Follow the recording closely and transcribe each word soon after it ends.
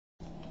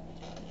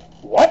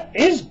What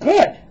is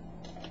good?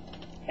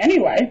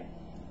 Anyway,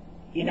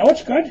 you know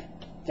what's good?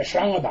 The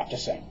song I'm about to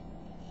sing.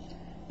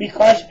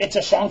 Because it's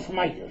a song from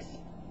my youth.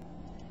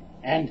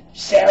 And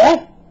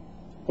Sarah,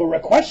 who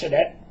requested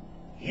it,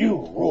 you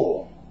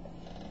rule.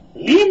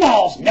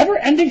 Limahl's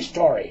Neverending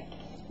Story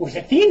was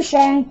the theme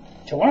song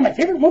to one of my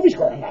favorite movies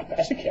growing up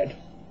as a kid.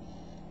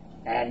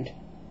 And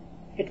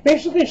it's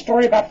basically a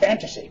story about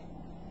fantasy.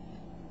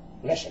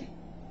 Listen,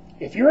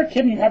 if you're a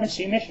kid and you haven't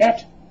seen this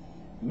yet,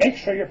 make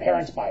sure your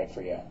parents buy it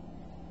for you.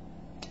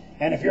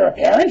 And if you're a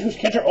parent whose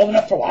kids are old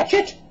enough to watch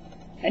it,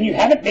 and you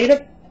haven't made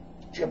up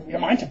your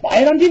mind to buy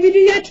it on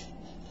DVD yet,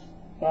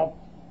 well,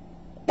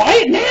 buy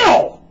it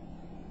now!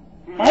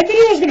 My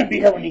video is going to be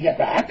here when you get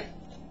back.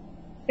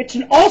 It's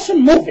an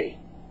awesome movie.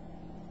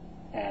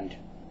 And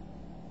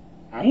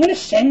I'm going to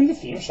sing the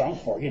theme song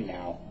for you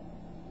now.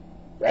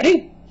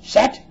 Ready,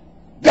 set,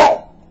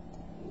 go!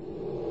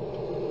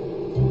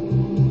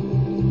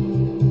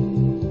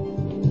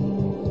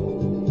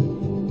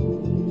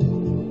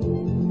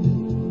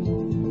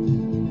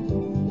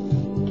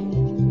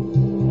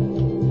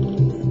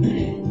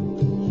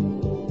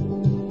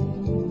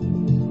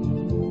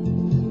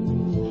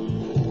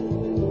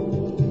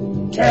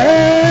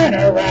 Turn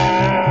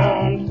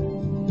around,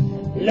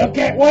 look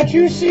at what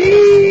you see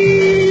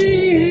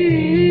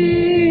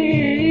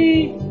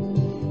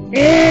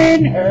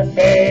in her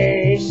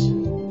face,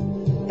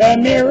 the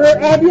mirror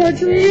of your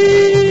dreams.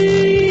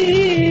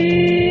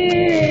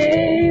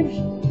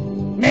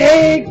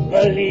 Make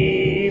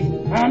believe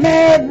I'm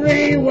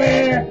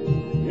everywhere,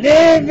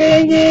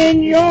 living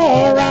in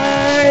your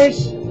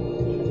eyes.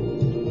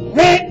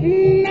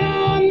 Written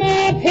on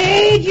the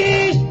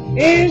pages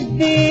is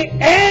the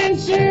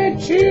answer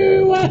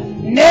to a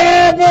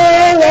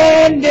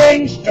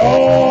never-ending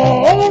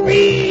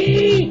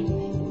story.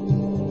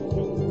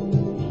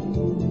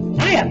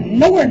 I am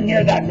nowhere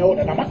near that note,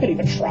 and I'm not going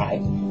to even try.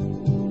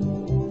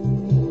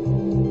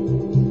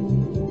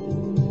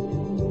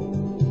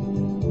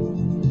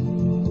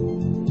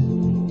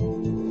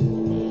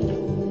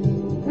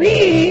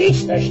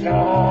 Reach the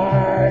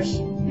stars,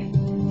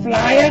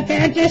 fly a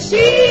fantasy,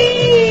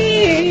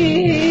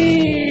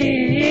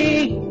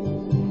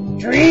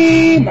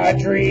 dream a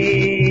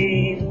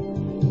dream,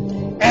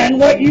 and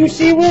what you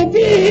see will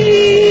be.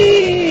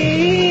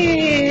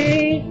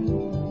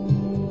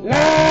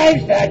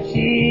 Lives that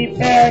keep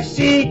their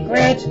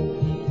secret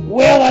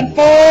will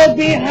unfold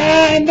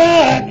behind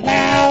the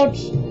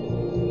clouds.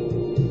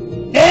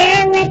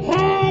 There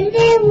upon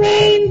the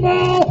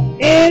rainbow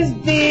is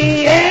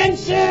the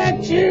answer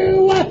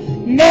to a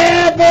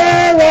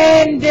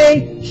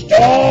never-ending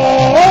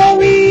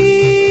story.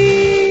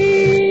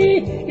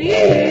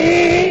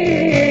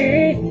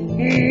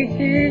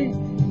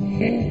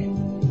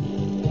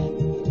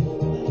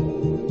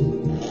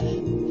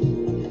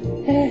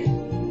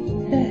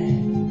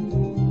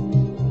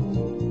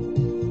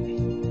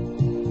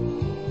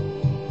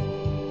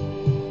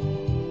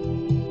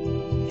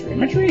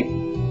 Dream a tree.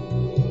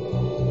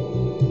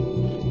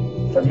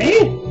 For me,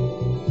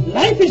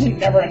 life isn't a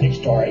never-ending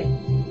story.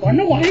 Wanna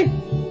know why?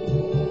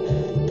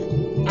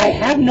 I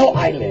have no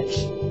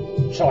eyelids,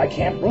 so I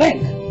can't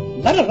blink,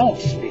 let alone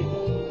sleep.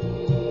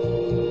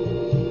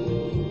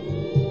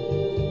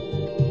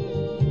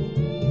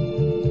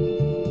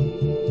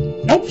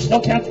 Nope,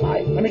 still can't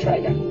fly. Let me try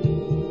again.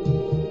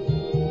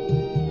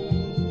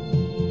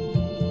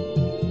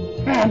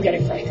 I'm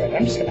getting frustrated.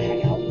 I'm just gonna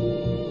hang out.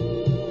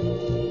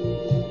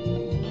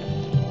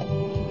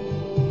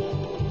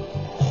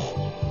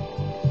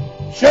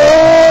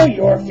 Show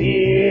your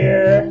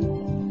fear,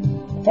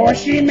 for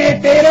she may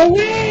fade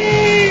away.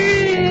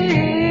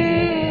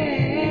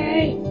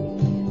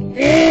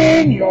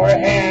 In your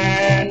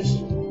hands,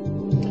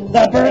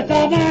 the birth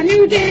of a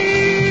new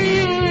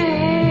day.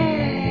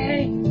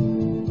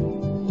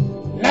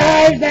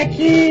 Lives that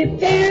keep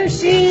their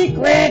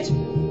secret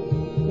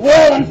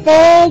will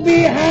unfold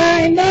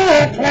behind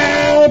the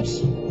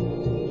clouds.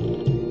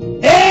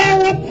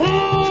 There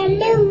upon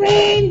the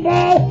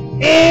rainbow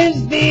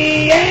is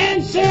the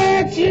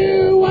answer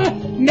to a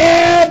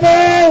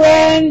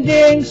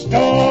never-ending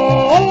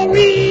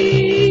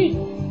story.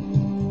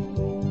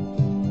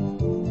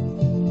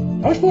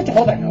 I was supposed to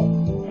hold that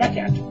note, but I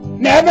can't.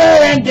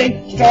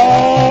 Never-ending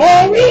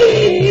story.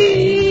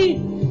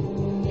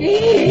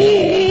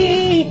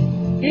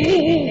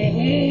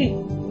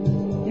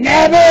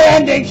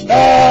 Never-ending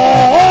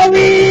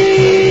story.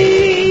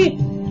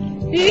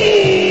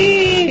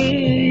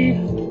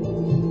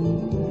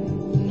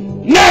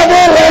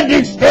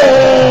 Never-ending story.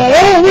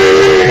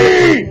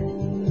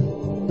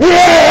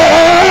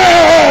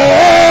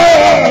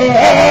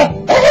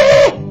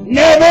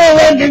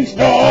 Never-ending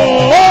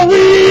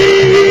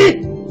story.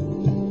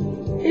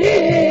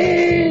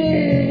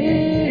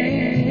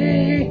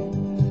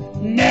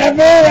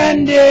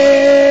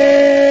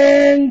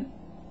 Never-ending.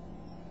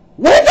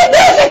 Where'd the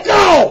music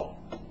go?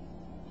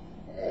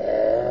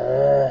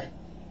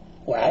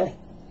 Well,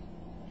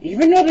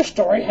 even though the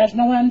story has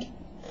no end,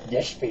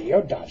 this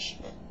video does.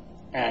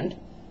 And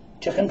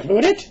to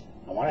conclude it,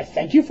 I want to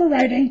thank you for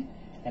writing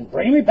and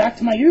bringing me back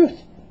to my youth.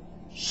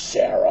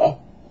 Sarah.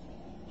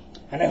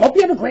 And I hope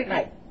you have a great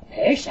night.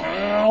 Peace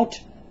out.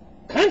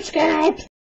 Come Scout.